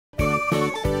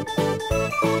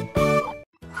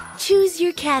Choose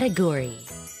your category.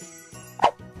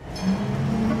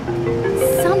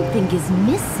 Something is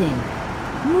missing.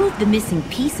 Move the missing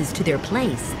pieces to their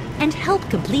place and help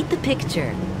complete the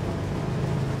picture.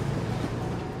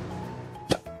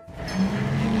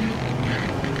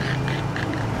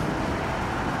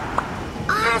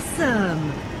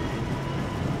 Awesome!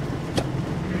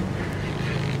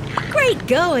 Great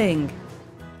going!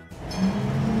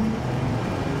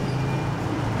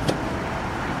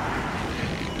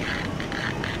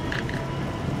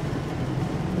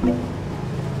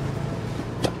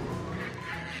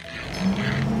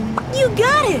 You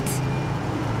got it!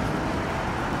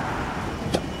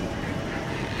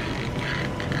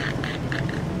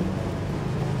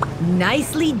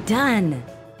 Nicely done!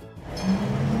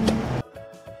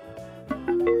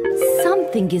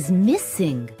 Something is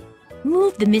missing.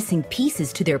 Move the missing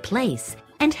pieces to their place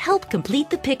and help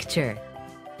complete the picture.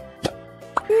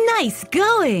 Nice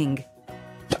going!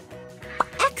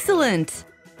 Excellent!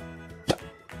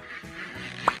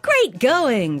 Great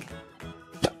going!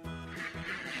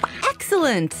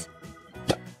 Excellent!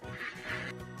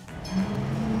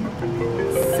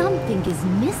 Something is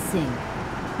missing.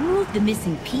 Move the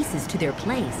missing pieces to their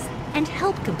place and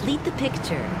help complete the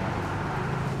picture.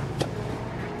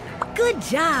 Good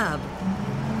job!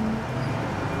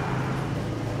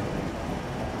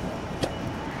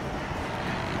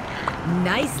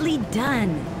 Nicely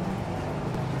done!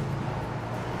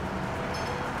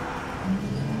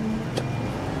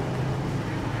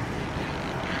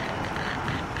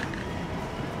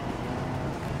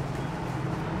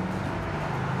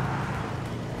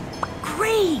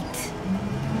 Great!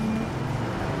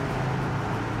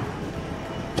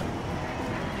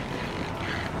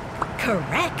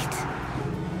 Correct!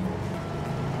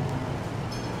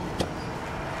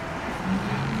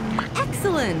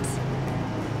 Excellent!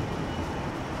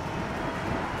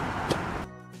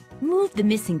 Move the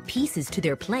missing pieces to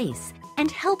their place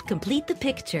and help complete the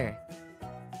picture.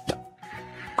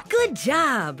 Good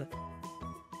job!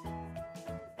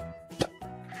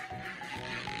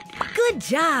 Good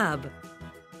job!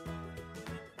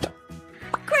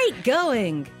 Great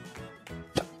going!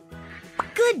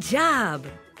 Good job!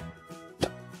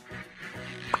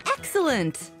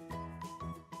 Excellent!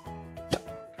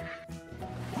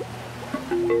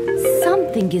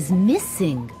 Something is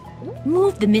missing.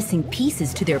 Move the missing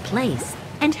pieces to their place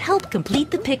and help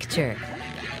complete the picture.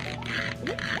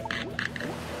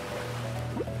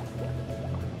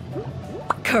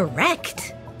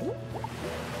 Correct!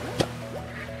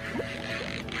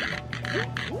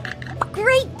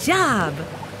 Great job!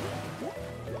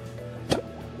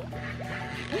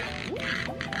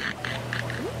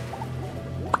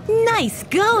 Nice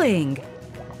going!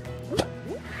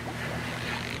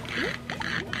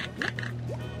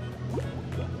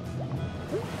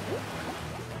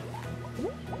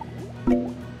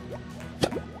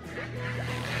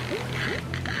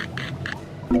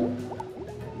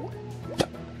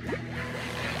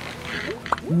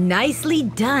 Nicely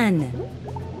done!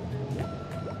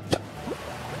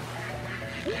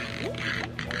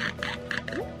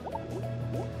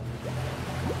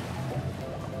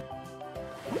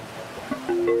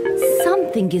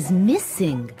 Something is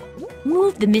missing.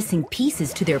 Move the missing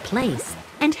pieces to their place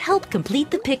and help complete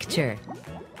the picture.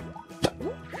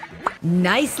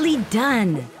 Nicely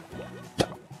done!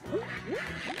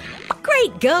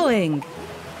 Great going!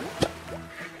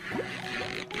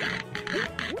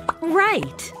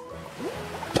 Right!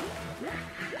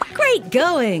 Great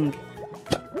going!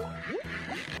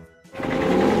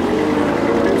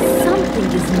 Something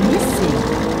is missing.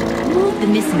 Move the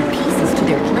missing pieces to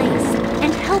their place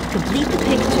and help complete the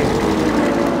picture.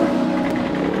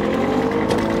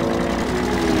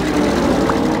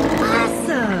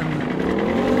 Awesome!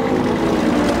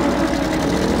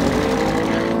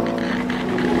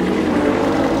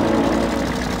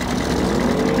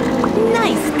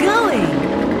 Nice going!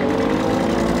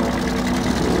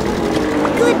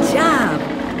 Good job!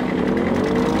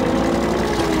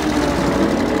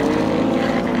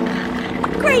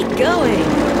 Great going!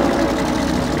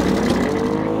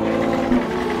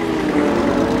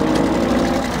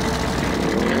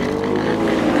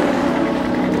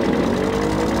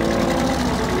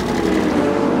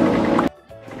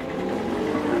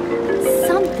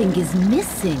 Something is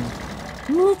missing.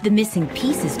 Move the missing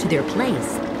pieces to their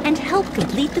place and help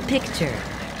complete the picture.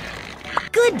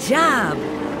 Good job!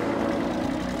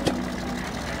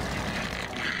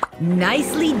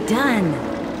 Nicely done!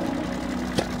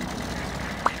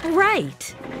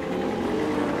 Right!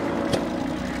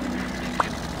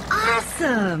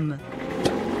 Awesome!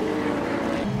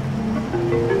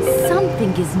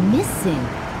 Something is missing.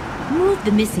 Move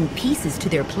the missing pieces to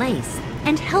their place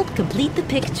and help complete the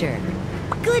picture.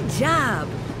 Good job!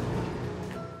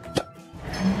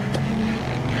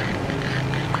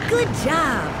 Good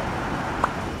job!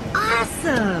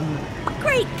 Awesome!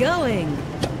 Great going!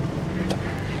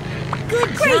 Good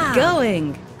job! Great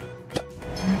going!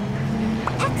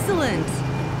 Excellent!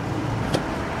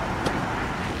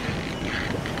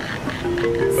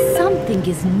 Something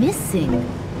is missing.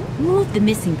 Move the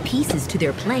missing pieces to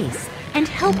their place and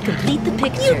help complete the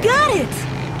picture. You got it!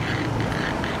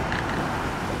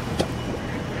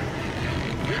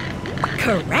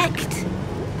 Correct!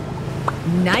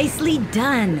 Nicely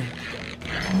done!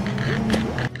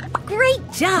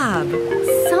 Great job!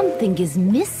 Something is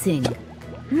missing.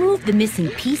 Move the missing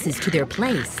pieces to their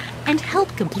place and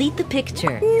help complete the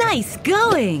picture. Nice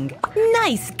going!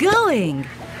 Nice going!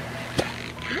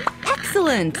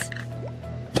 Excellent!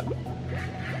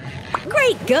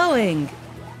 Great going!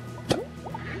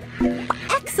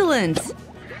 Excellent!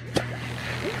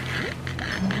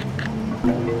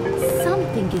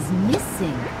 Something is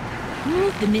missing.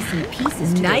 Move the missing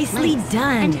pieces to Nicely their place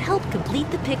done. and help complete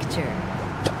the picture.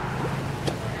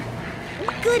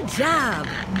 Good job!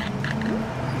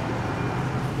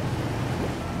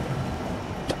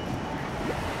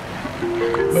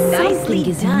 Nicely Something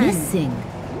is done. missing.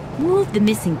 Move the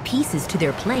missing pieces to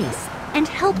their place and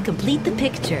help complete the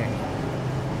picture.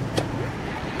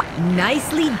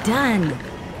 Nicely done.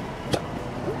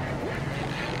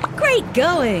 Great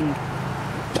going!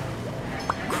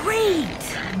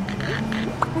 Great!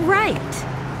 Right!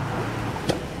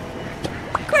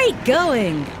 Great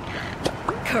going!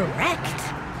 Correct!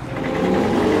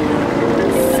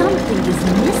 Something is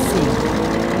missing.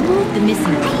 Move the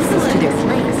missing pieces to their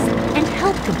place and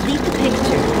help complete the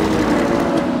picture.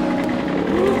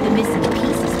 Move the missing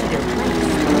pieces to their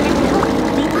place and help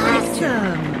complete the picture.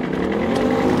 Awesome.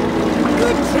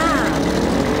 Good job!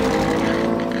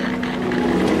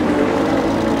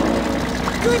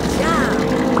 Good job!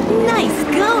 Nice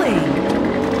going!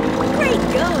 Great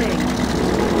going!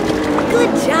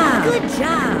 Good job! Good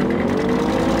job!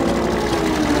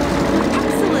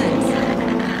 Excellent!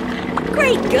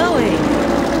 Great going!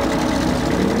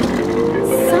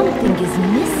 Something is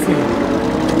missing.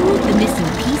 Move the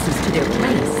missing pieces to their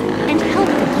place and help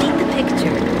complete the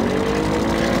picture.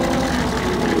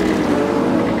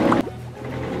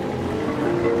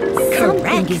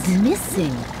 Something is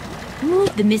missing.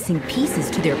 Move the missing pieces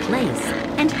to their place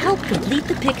and help complete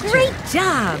the picture. Great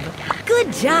job!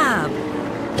 Good job!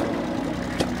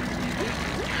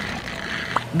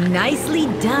 Nicely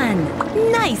done.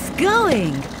 Nice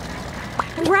going!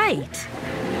 Right!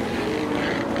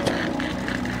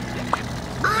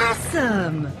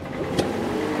 Awesome.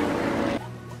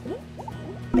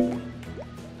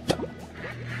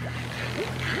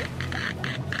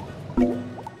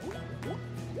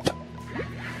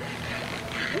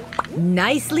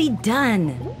 Nicely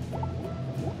done.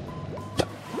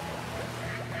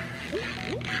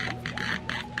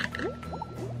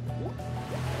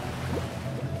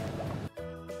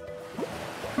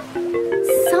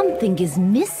 Something is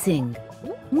missing.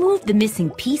 Move the missing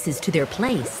pieces to their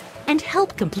place and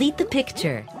help complete the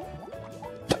picture.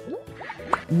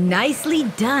 Nicely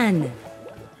done.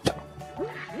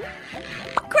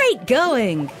 Great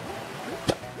going!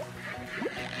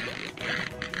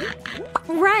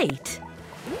 Right!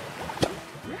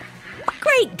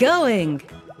 Great going!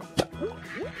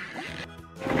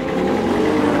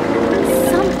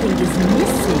 Something is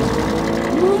missing.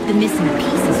 Move the missing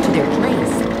pieces to their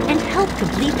place and help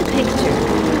complete the picture.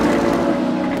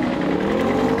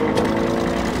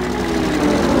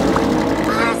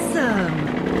 Awesome.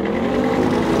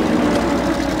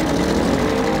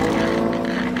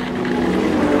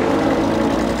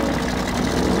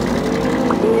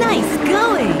 Nice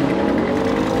going!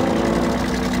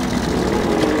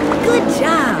 Good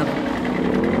job!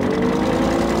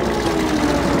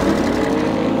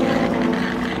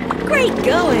 Great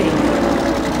going!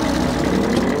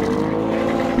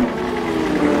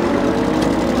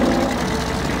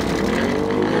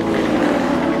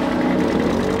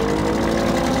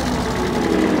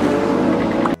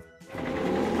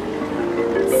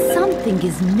 Something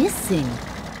is missing.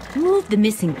 Move the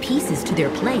missing pieces to their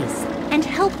place and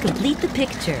help complete the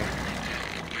picture.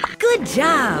 Good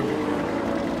job!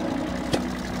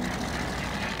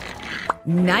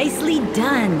 Nicely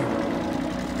done.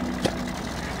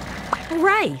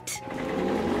 Right!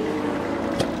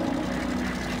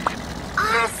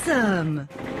 Awesome.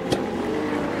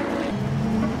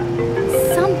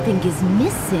 Something is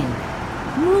missing.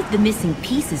 Move the missing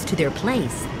pieces to their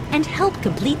place and help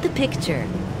complete the picture.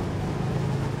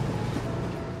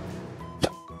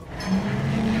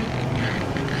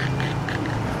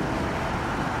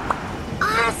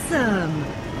 Awesome!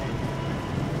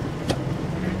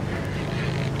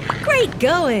 Great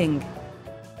going!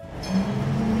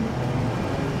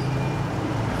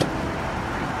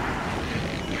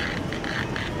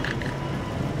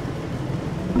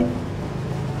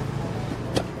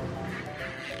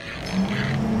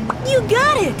 You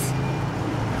got it!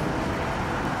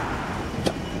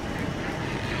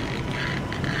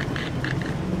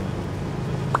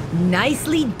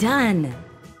 Nicely done!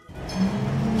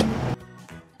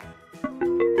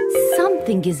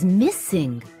 Something is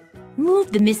missing.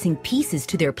 Move the missing pieces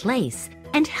to their place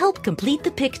and help complete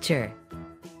the picture.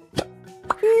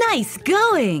 Nice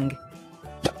going!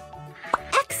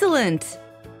 Excellent!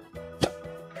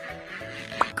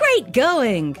 Great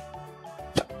going!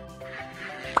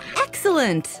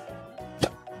 Excellent!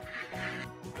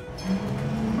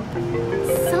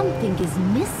 Something is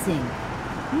missing.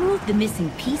 Move the missing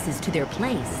pieces to their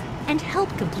place and help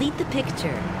complete the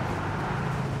picture.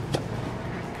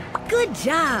 Good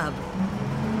job!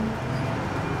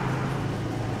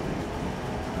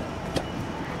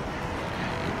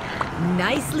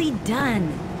 Nicely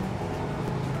done!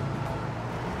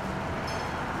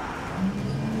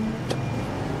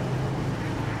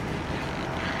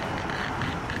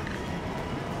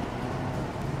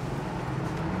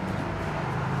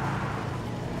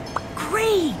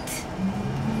 Great!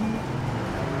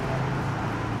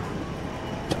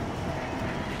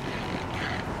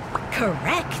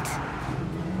 Correct!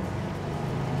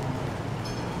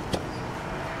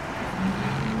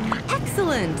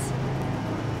 Excellent!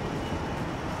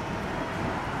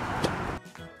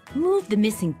 Move the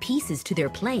missing pieces to their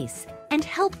place and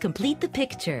help complete the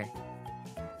picture.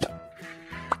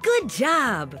 Good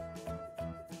job!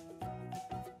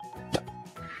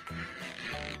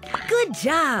 Good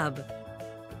job!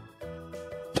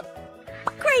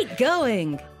 Great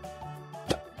going!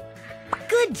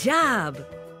 Good job!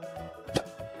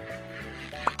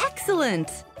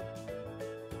 Excellent!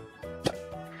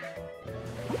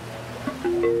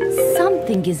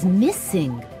 Something is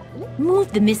missing.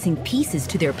 Move the missing pieces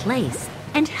to their place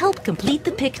and help complete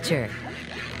the picture.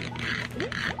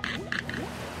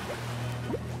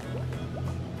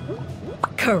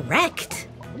 Correct!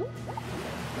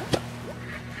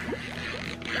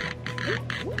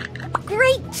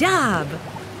 Great job!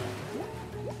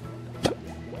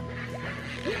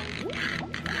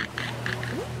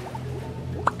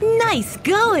 Nice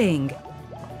going!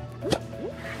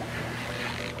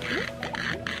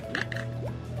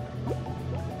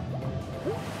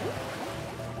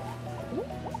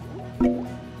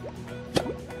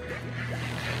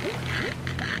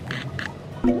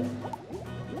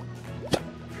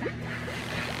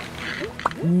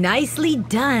 Nicely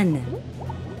done!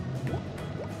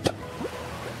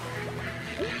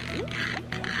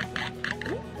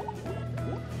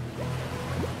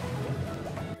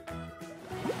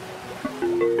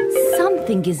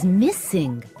 Something is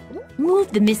missing.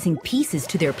 Move the missing pieces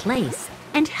to their place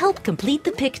and help complete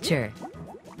the picture.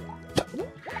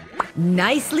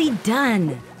 Nicely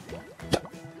done!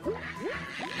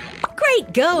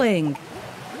 Great going!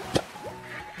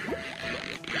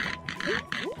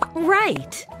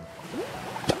 Right!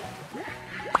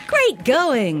 Great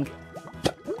going!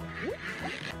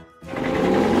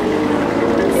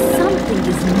 Something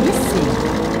is missing.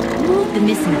 Move the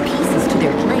missing pieces to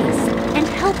their place and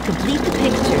help complete the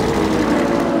picture.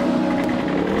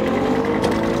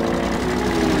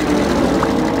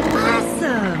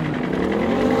 Awesome!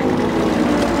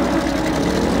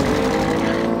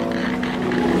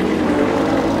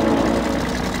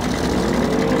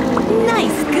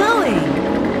 Nice going!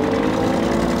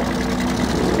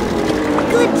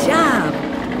 Good job!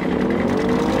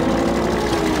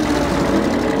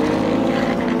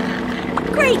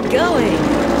 Great going!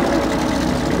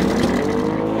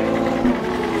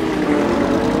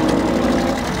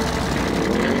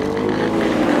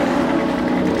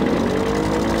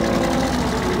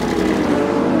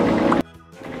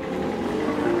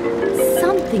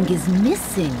 Something is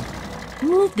missing.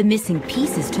 Move the missing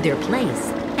pieces to their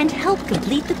place and help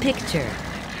complete the picture.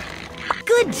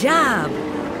 Good job!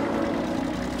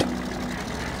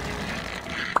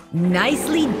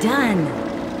 Nicely done!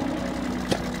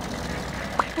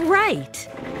 Right!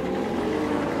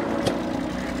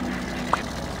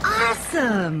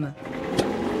 Awesome!